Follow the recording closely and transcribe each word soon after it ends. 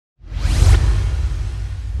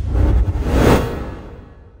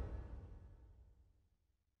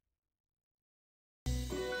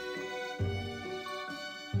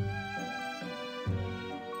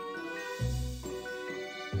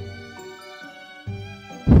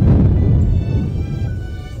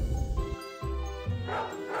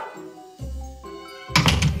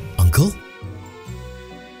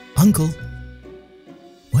uncle?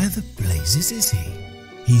 Where the blazes is he?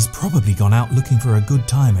 He's probably gone out looking for a good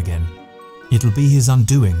time again. It'll be his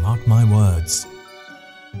undoing, mark my words.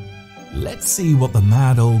 Let's see what the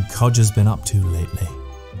mad old codger's been up to lately.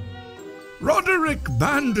 Roderick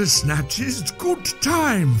Bandersnatch's Good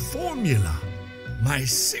Time Formula. My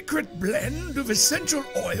secret blend of essential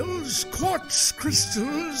oils, quartz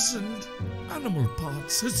crystals, and animal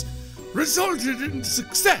parts has resulted in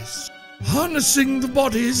success, harnessing the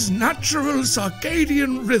body's natural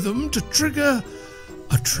circadian rhythm to trigger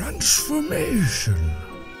a transformation.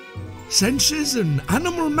 Senses and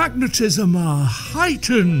animal magnetism are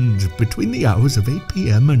heightened between the hours of 8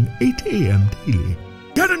 p.m. and 8 a.m. daily,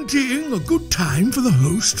 guaranteeing a good time for the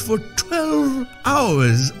host for 12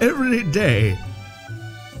 hours every day.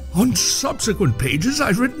 On subsequent pages,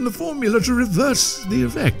 I've written the formula to reverse the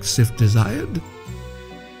effects if desired.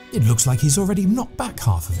 It looks like he's already knocked back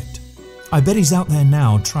half of it. I bet he's out there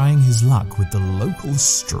now trying his luck with the local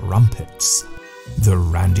strumpets. The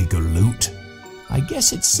Randy Galoot. I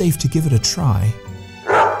guess it's safe to give it a try.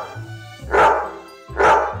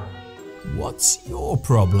 What's your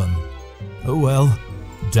problem? Oh well,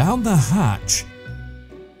 down the hatch.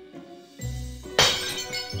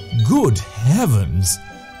 Good heavens!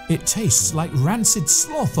 It tastes like rancid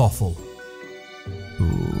sloth offal.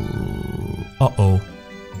 Ooh, uh-oh.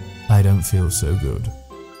 I don't feel so good.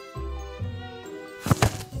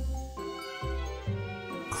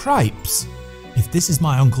 Cripes! If this is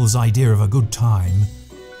my uncle's idea of a good time,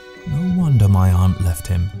 no wonder my aunt left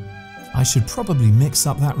him. I should probably mix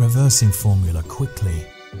up that reversing formula quickly.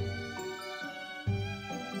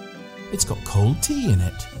 It's got cold tea in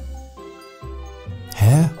it.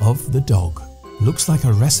 Hair of the dog. Looks like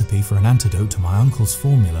a recipe for an antidote to my uncle's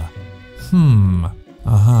formula.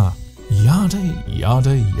 Yada,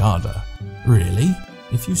 yada, yada. Really?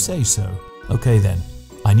 If you say so. Okay then.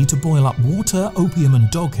 I need to boil up water, opium and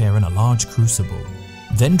dog hair in a large crucible.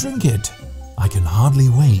 Then drink it. I can hardly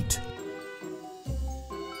wait.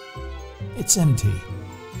 It's empty.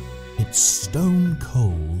 It's stone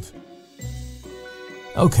cold.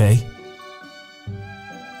 Okay.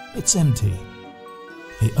 It's empty.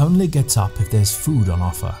 It only gets up if there's food on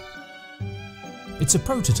offer. It's a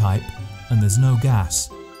prototype and there's no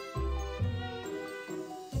gas.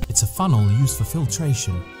 It's a funnel used for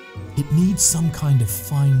filtration. It needs some kind of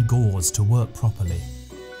fine gauze to work properly.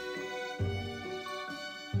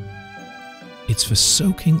 It's for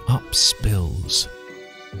soaking up spills.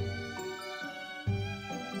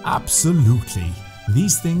 Absolutely.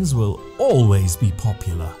 These things will always be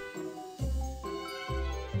popular.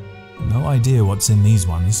 No idea what's in these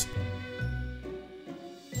ones.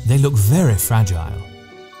 They look very fragile.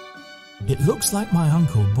 It looks like my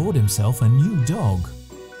uncle bought himself a new dog.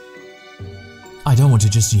 I don't want to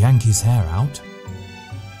just yank his hair out.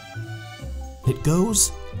 It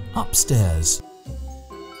goes upstairs.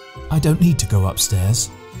 I don't need to go upstairs.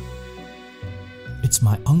 It's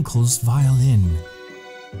my uncle's violin.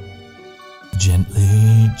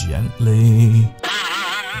 Gently, gently.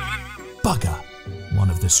 Bugger! One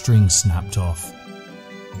of the strings snapped off.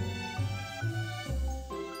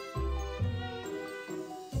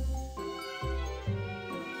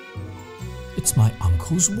 It's my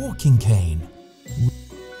uncle's walking cane.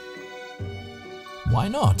 Why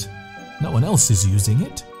not? No one else is using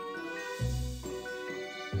it.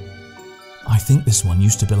 I think this one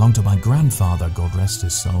used to belong to my grandfather, God rest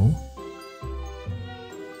his soul.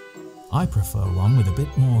 I prefer one with a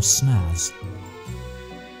bit more snazz.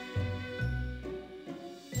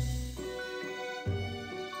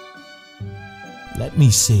 Let me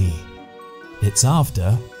see. It's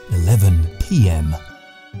after 11 p.m.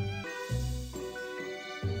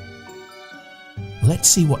 Let's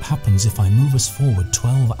see what happens if I move us forward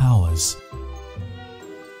 12 hours.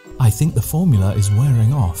 I think the formula is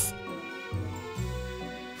wearing off.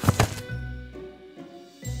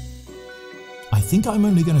 I think I'm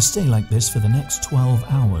only going to stay like this for the next 12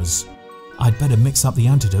 hours. I'd better mix up the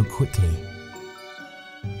antidote quickly.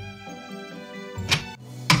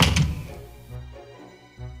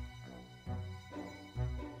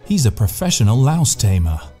 He's a professional louse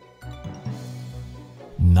tamer.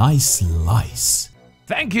 Nice lice.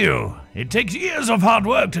 Thank you. It takes years of hard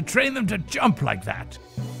work to train them to jump like that.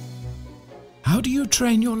 How do you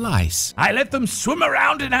train your lice? I let them swim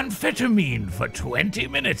around in amphetamine for 20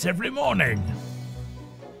 minutes every morning.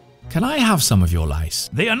 Can I have some of your lice?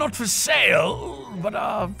 They are not for sale, but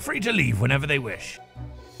are free to leave whenever they wish.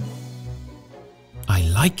 I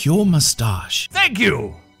like your moustache. Thank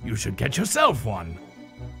you. You should get yourself one.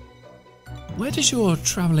 Where does your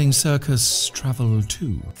travelling circus travel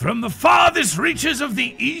to? From the farthest reaches of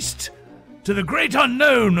the East to the great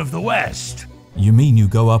unknown of the West. You mean you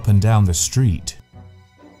go up and down the street?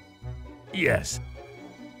 Yes.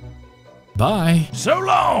 Bye. So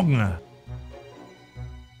long!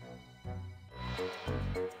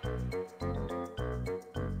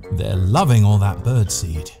 They're loving all that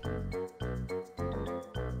birdseed.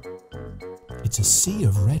 It's a sea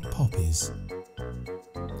of red poppies.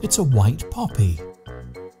 It's a white poppy.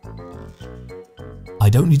 I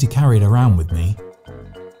don't need to carry it around with me.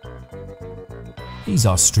 He's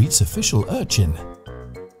our street's official urchin.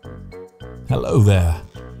 Hello there.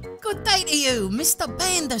 Good day to you, Mr.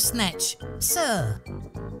 Bandersnatch, sir.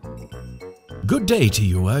 Good day to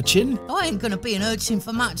you, urchin. I ain't gonna be an urchin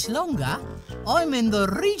for much longer. I'm in the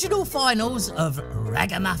regional finals of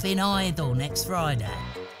Ragamuffin Idol next Friday.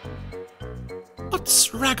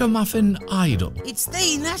 What's Ragamuffin Idol? It's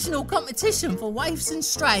the national competition for waifs and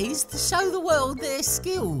strays to show the world their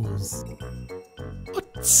skills.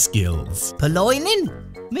 What skills? Purloining,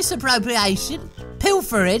 misappropriation,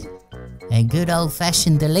 pilfering, and good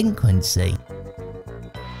old-fashioned delinquency.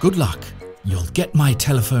 Good luck. You'll get my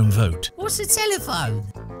telephone vote. What's a telephone?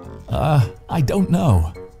 I don't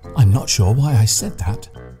know. I'm not sure why I said that.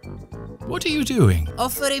 What are you doing?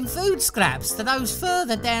 Offering food scraps to those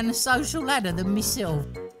further down the social ladder than myself.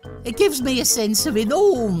 It gives me a sense of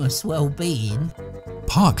enormous well-being.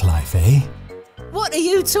 Park life, eh? What are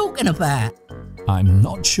you talking about? I'm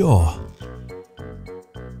not sure.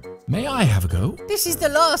 May I have a go? This is the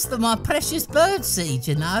last of my precious birdseed,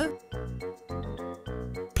 you know.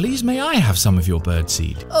 Please, may I have some of your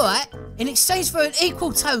birdseed? Alright, in exchange for an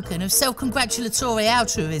equal token of self-congratulatory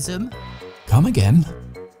altruism, Come again?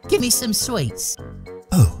 give me some sweets.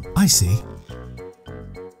 Oh, I see.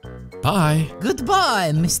 Bye.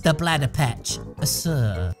 Goodbye, Mr. Bladderpatch,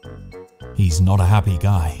 sir. He's not a happy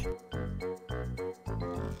guy.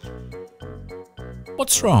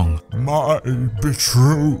 What's wrong? My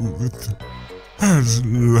betrothed has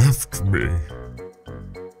left me.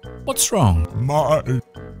 What's wrong? My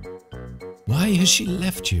Why has she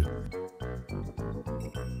left you?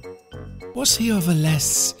 Was he of a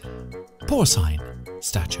less porcine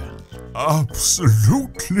stature?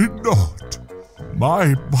 absolutely not.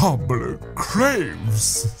 My Barbara craves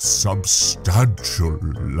substantial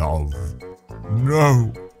love.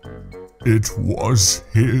 No, it was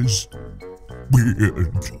his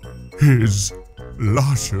beard, his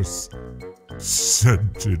luscious,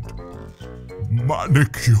 scented,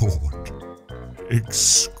 manicured,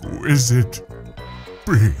 exquisite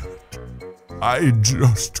beard. I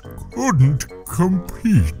just couldn't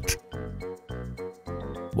compete.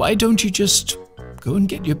 Why don't you just go and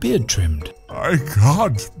get your beard trimmed? I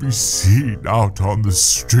can't be seen out on the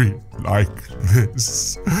street like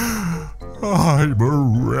this. I'm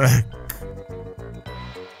a wreck.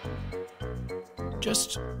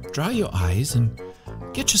 Just dry your eyes and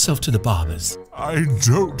get yourself to the barber's. I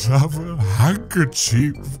don't have a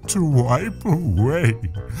handkerchief to wipe away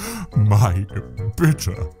my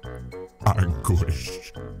bitter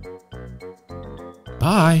anguish.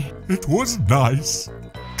 Bye. It was nice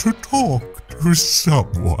to talk to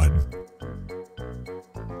someone.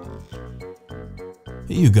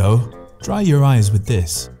 Here you go. Dry your eyes with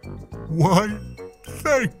this. Why,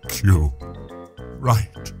 thank you.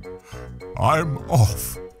 Right, I'm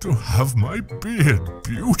off to have my beard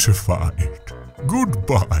beautified.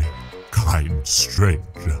 Goodbye, kind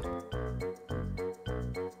stranger.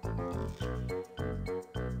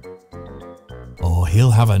 Oh,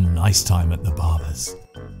 he'll have a nice time at the barber's.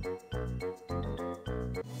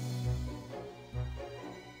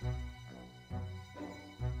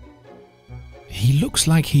 He looks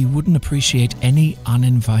like he wouldn't appreciate any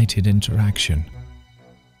uninvited interaction.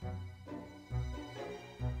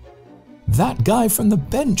 That guy from the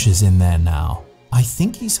bench is in there now. I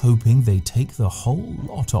think he's hoping they take the whole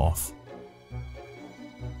lot off.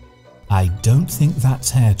 I don't think that's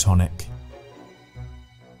hair tonic.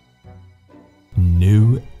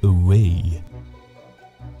 No way.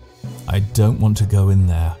 I don't want to go in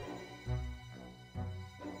there.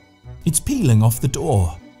 It's peeling off the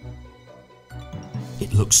door.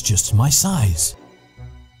 It looks just my size.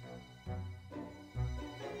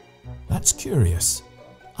 That's curious.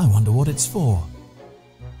 I wonder what it's for.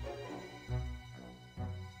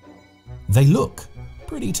 They look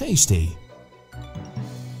pretty tasty.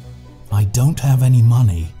 I don't have any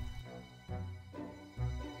money.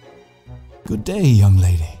 Good day, young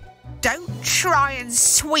lady. Don't try and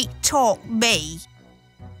sweet talk me.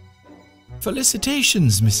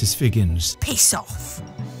 Felicitations, Mrs. Figgins. Piss off.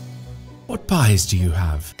 What pies do you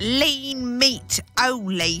have? Lean meat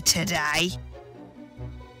only today.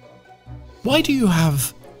 Why do you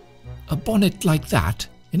have a bonnet like that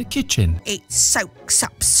In a kitchen? It soaks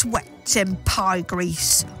up sweat and pie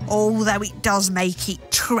grease, although it does make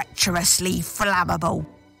it treacherously flammable.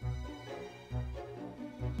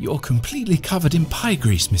 You're completely covered in pie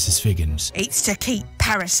grease, Mrs. Figgins. It's to keep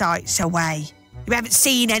parasites away. You haven't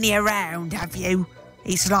seen any around, have you?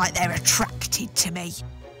 It's like they're attracted to me.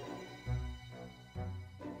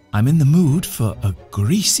 I'm in the mood for a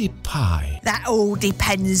greasy pie. That all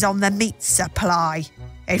depends on the meat supply.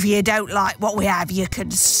 If you don't like what we have, you can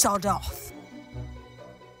sod off.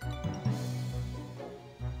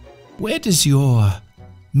 Where does your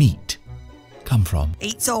meat come from?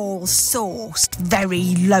 It's all sourced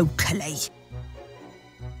very locally.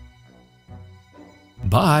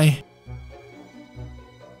 Bye.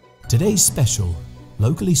 Today's special,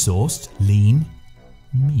 locally sourced, lean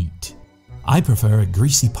meat. I prefer a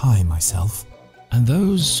greasy pie myself. And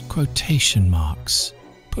those quotation marks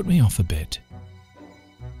put me off a bit.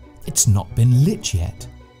 It's not been lit yet.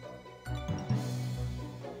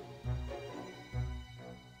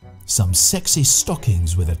 Some sexy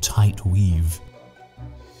stockings with a tight weave.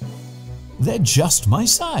 They're just my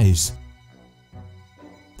size.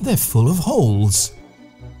 They're full of holes.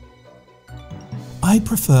 I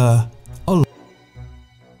prefer a...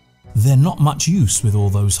 They're not much use with all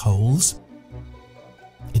those holes.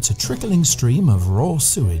 It's a trickling stream of raw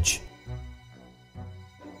sewage.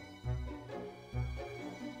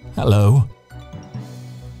 Hello.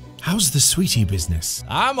 How's the sweetie business?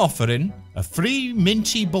 I'm offering a free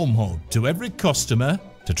minty bum hug to every customer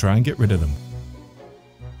to try and get rid of them.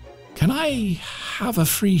 Can I have a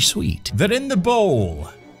free sweet? They're in the bowl.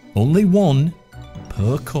 Only one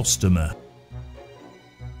per customer.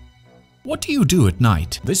 What do you do at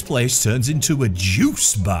night? This place turns into a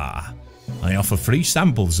juice bar. I offer free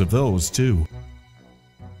samples of those too.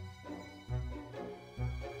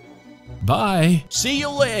 Bye. See you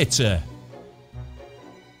later.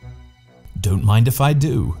 Don't mind if I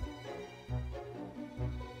do.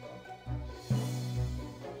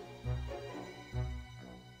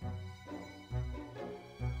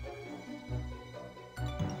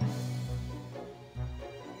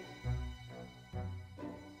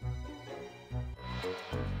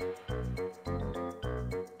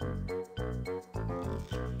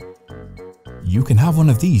 You can have one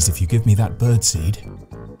of these if you give me that birdseed.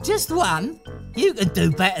 Just one? You can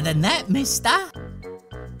do better than that, mister.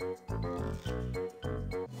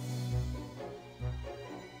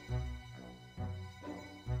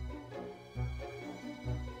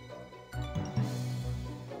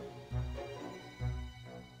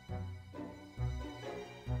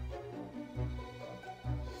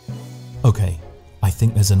 Okay, I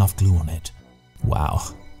think there's enough glue on it. Wow,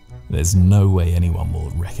 there's no way anyone will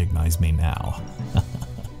recognize me now.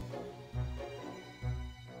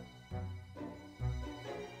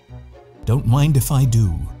 Don't mind if I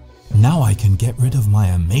do. Now I can get rid of my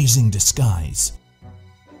amazing disguise.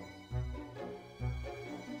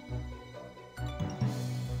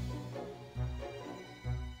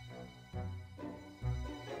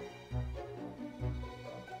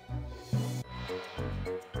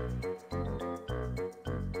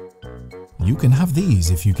 You can have these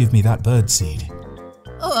if you give me that birdseed.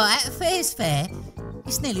 Alright, fair's fair.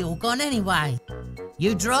 It's nearly all gone anyway.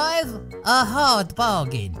 You drive a hard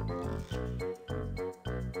bargain.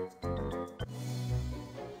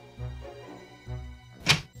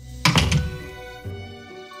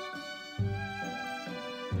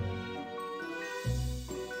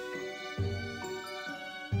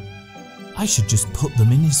 I should just put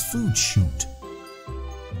them in his food chute.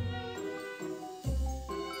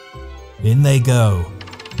 In they go.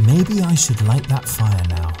 Maybe I should light that fire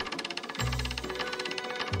now.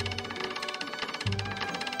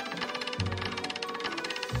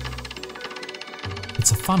 It's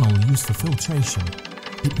a funnel used for filtration.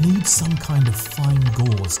 It needs some kind of fine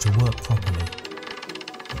gauze to work properly.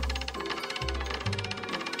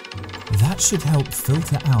 That should help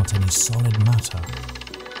filter out any solid matter.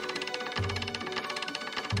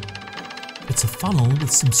 It's a funnel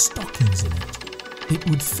with some stockings in it. It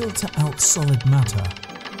would filter out solid matter,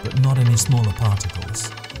 but not any smaller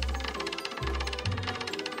particles.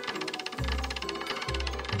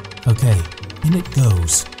 Okay, in it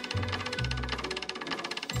goes.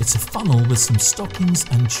 It's a funnel with some stockings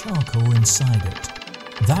and charcoal inside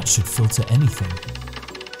it. That should filter anything.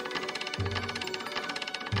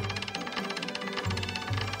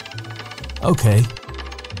 Okay.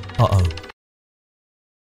 Uh-oh.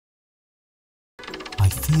 I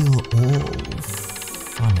feel all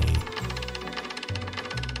funny.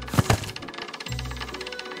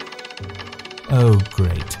 Oh,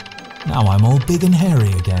 great. Now I'm all big and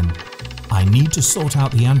hairy again. I need to sort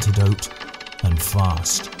out the antidote and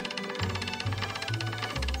fast.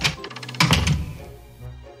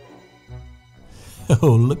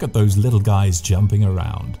 Oh, look at those little guys jumping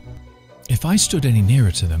around. If I stood any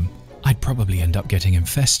nearer to them, I'd probably end up getting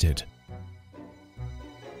infested.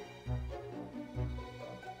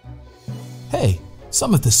 Hey,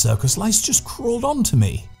 some of the circus lice just crawled onto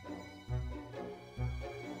me.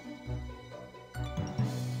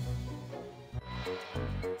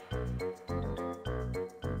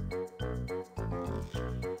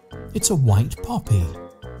 It's a white poppy.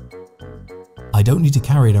 I don't need to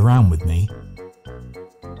carry it around with me.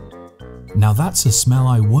 Now that's a smell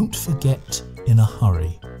I won't forget in a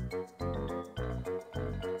hurry.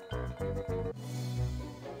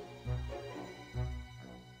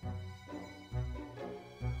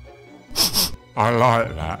 I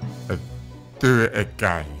like that. Do it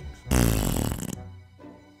again.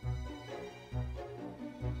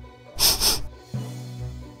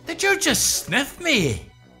 Did you just sniff me?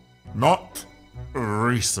 Not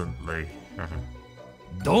recently.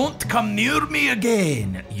 Don't come near me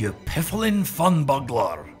again, you piffling fun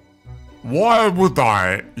bugler. Why would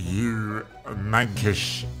I, you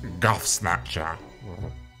mankish guff snatcher?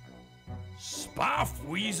 Spaff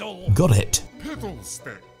weasel. Got it.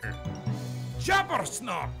 Piddlestick.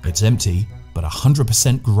 Jabbersnock. It's empty, but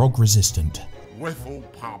 100% grog resistant. Whiffle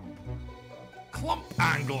pump. Clump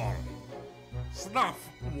angler. Snuff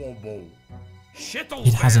wobble. Shittle.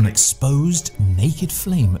 It has an exposed, naked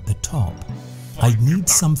flame at the top. I'd need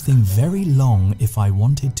something very long if I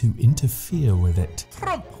wanted to interfere with it.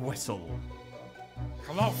 Trump whistle.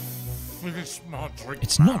 Can I finish my drink?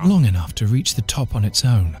 It's not long enough to reach the top on its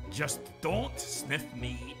own. Just don't sniff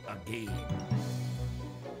me again.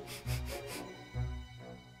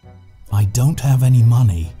 I don't have any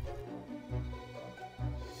money.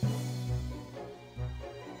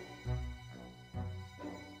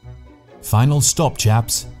 Final stop,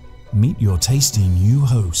 chaps. Meet your tasty new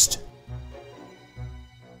host.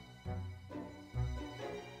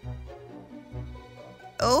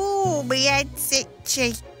 Oh, me head's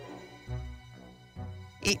itchy.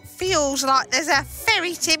 It feels like there's a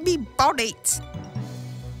ferret in me bonnet.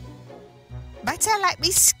 Better let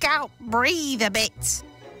me scalp breathe a bit.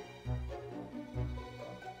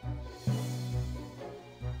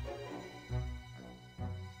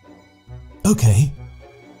 Okay.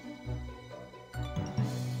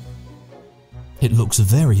 It looks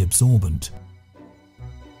very absorbent.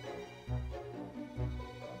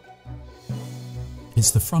 It's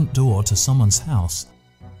the front door to someone's house.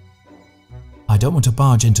 I don't want to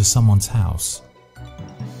barge into someone's house.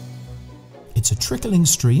 It's a trickling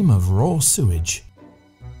stream of raw sewage.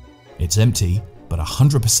 It's empty, but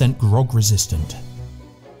 100% grog resistant.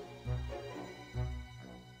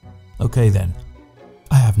 Okay then.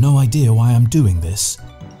 I have no idea why I'm doing this.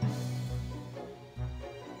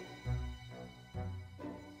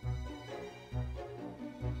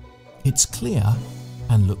 It's clear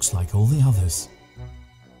and looks like all the others.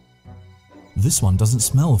 This one doesn't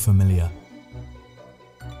smell familiar.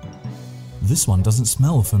 This one doesn't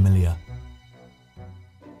smell familiar.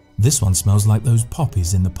 This one smells like those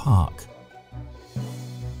poppies in the park.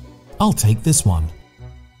 I'll take this one.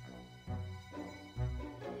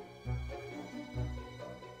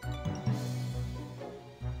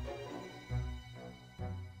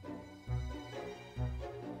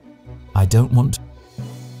 I don't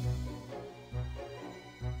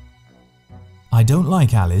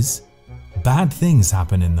like alleys. Bad things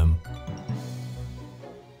happen in them.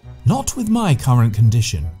 Not with my current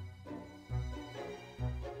condition.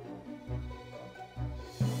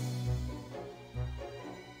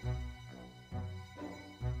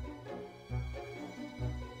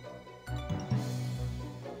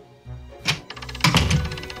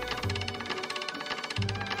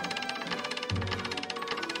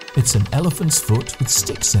 It's an elephant's foot with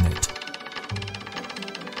sticks in it.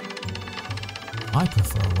 I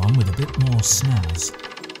prefer one with a bit more snaz.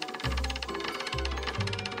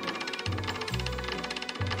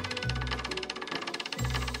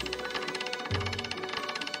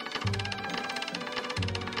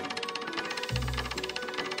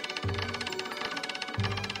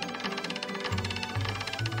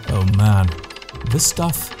 Oh man, this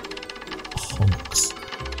stuff honks.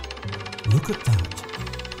 Look at that.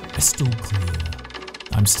 Crystal clear.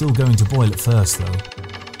 I'm still going to boil it first though.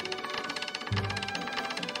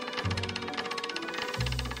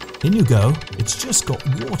 In you go. It's just got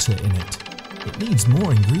water in it. It needs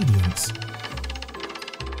more ingredients.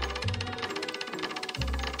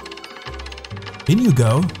 In you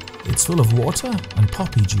go. It's full of water and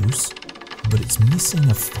poppy juice, but it's missing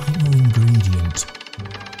a final ingredient.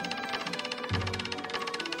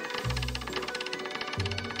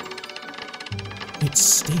 It's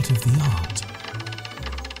state of the art.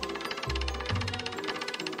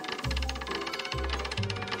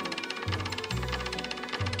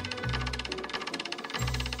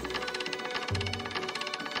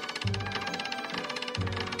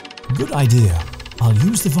 Good idea. I'll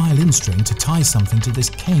use the violin string to tie something to this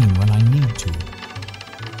cane when I need to.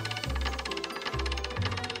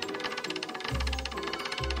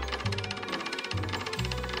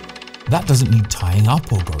 That doesn't need tying up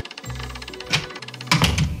or go.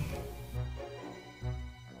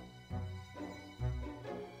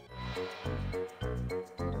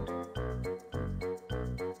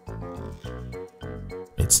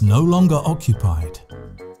 It's no longer occupied.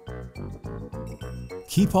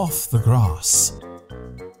 Keep off the grass.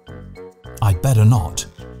 I'd better not.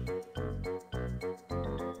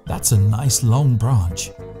 That's a nice long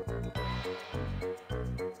branch.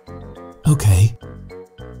 Okay.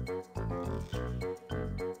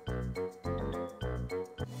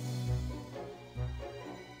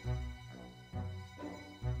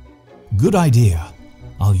 Good idea.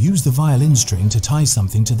 I'll use the violin string to tie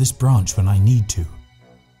something to this branch when I need to.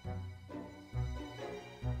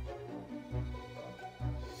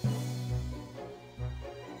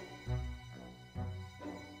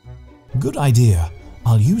 Good idea.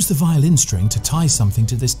 I'll use the violin string to tie something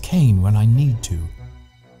to this cane when I need to.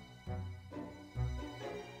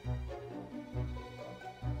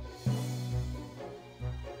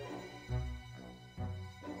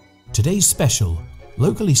 Today's special,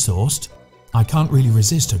 locally sourced. I can't really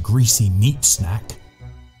resist a greasy meat snack.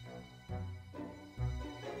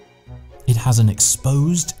 It has an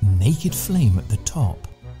exposed, naked flame at the top.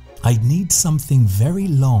 I'd need something very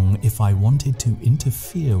long if I wanted to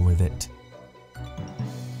interfere with it.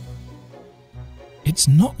 It's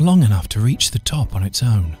not long enough to reach the top on its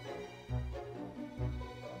own.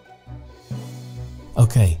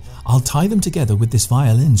 Okay, I'll tie them together with this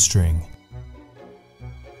violin string.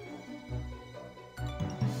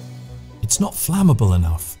 It's not flammable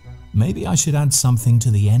enough. Maybe I should add something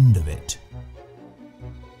to the end of it.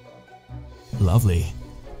 Lovely.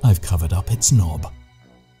 I've covered up its knob.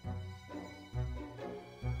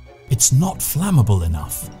 It's not flammable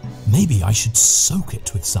enough. Maybe I should soak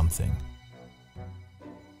it with something.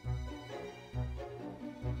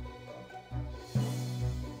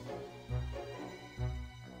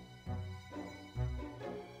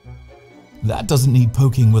 That doesn't need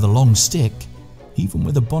poking with a long stick, even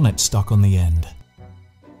with a bonnet stuck on the end.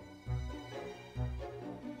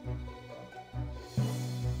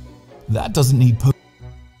 That doesn't need poking.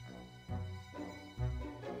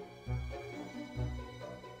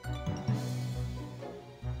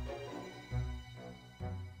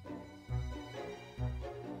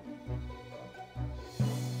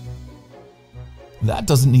 That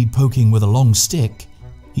doesn't need poking with a long stick,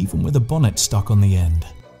 even with a bonnet stuck on the end.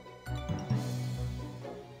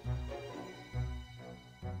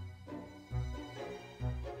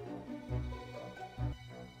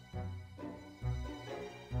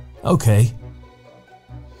 Okay.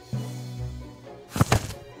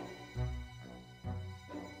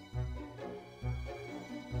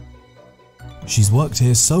 She's worked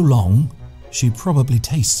here so long, she probably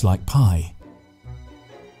tastes like pie.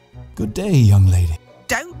 Good day, young lady.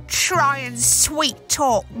 Don't try and sweet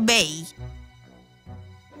talk me.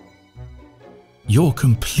 You're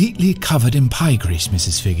completely covered in pie grease,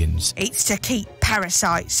 Mrs. Figgins. It's to keep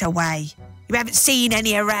parasites away. You haven't seen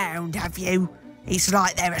any around, have you? It's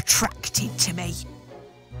like they're attracted to me.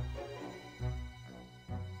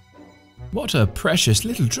 What a precious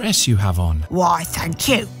little dress you have on. Why, thank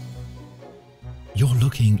you. You're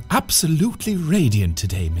looking absolutely radiant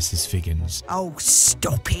today, Mrs. Figgins. Oh,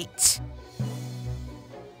 stop it.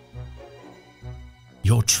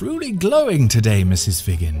 You're truly glowing today, Mrs.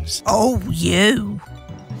 Figgins. Oh, you.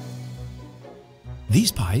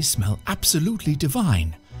 These pies smell absolutely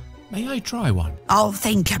divine. May I try one? I'll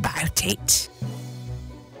think about it.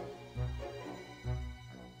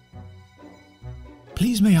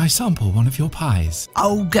 Please may I sample one of your pies?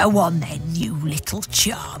 Oh, go on then, you little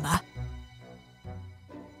charmer.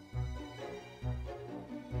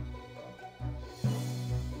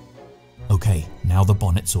 Okay, now the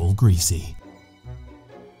bonnet's all greasy.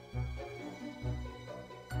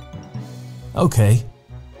 Okay.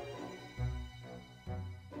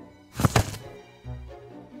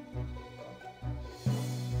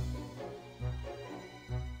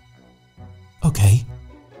 Okay.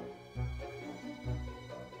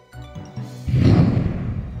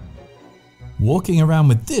 Walking around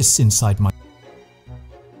with this inside my...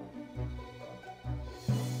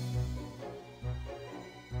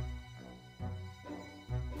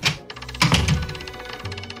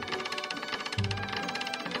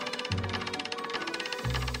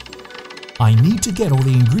 I need to get all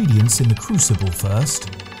the ingredients in the crucible first.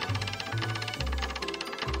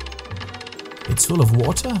 It's full of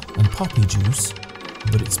water and poppy juice,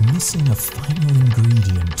 but it's missing a final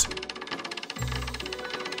ingredient.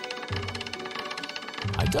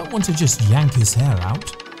 I don't want to just yank his hair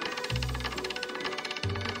out.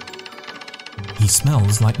 He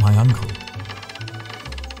smells like my uncle.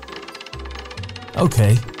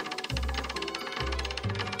 Okay.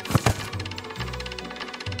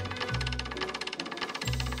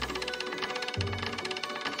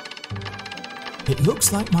 It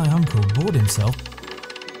looks like my uncle bored himself.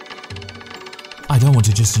 I don't want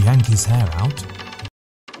to just yank his hair out.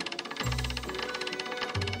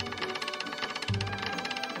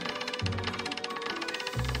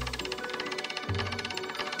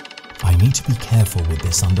 I need to be careful with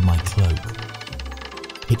this under my cloak.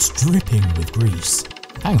 It's dripping with grease.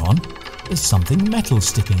 Hang on, there's something metal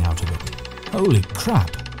sticking out of it. Holy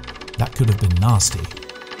crap, that could have been nasty.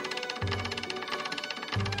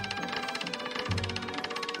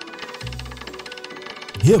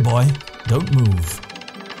 Here, boy, don't move.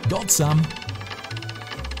 Got some.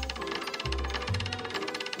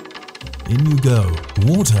 In you go.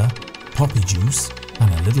 Water, poppy juice,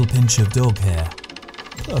 and a little pinch of dog hair.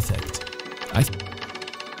 Perfect.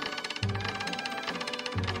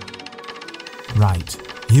 Right,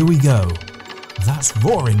 here we go. That's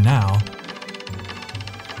roaring now.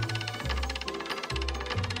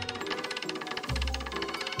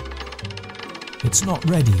 It's not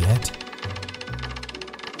ready yet.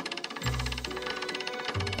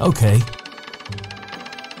 Okay.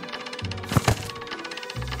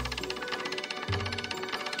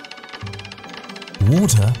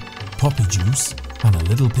 Water, poppy juice, and a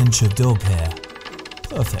little pinch of dog hair.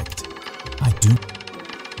 Perfect. I do.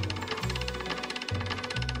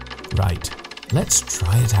 Right, let's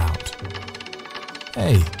try it out.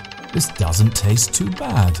 Hey, this doesn't taste too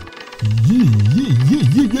bad.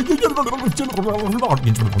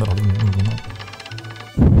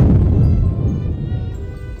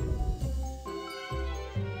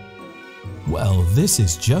 Well, this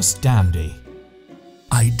is just dandy.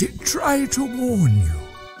 I did try to warn you.